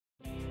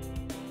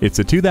It's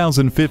a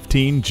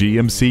 2015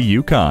 GMC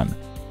Yukon.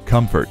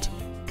 Comfort,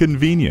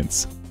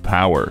 convenience,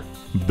 power.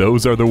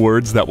 Those are the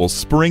words that will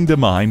spring to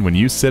mind when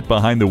you sit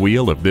behind the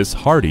wheel of this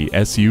hardy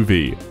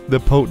SUV. The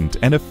potent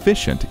and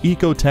efficient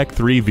Ecotec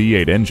 3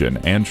 V8 engine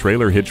and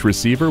trailer hitch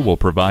receiver will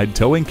provide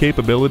towing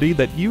capability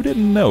that you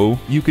didn't know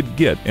you could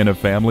get in a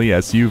family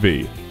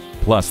SUV.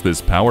 Plus,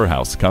 this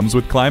powerhouse comes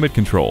with climate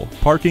control,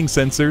 parking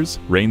sensors,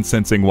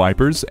 rain-sensing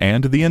wipers,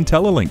 and the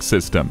IntelliLink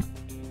system.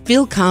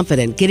 Feel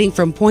confident getting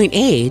from point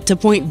A to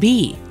point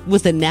B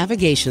with a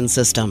navigation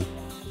system.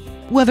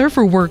 Whether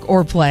for work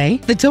or play,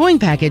 the towing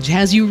package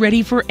has you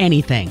ready for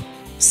anything.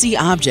 See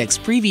objects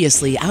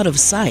previously out of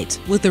sight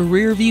with a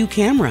rear-view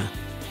camera.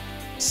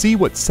 See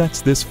what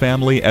sets this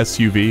family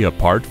SUV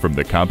apart from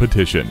the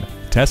competition.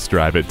 Test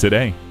drive it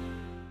today.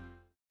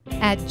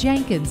 At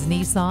Jenkins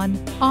Nissan,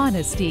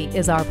 honesty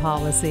is our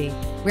policy.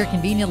 We're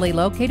conveniently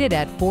located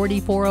at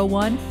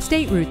 4401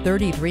 State Route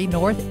 33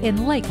 North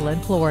in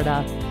Lakeland,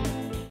 Florida.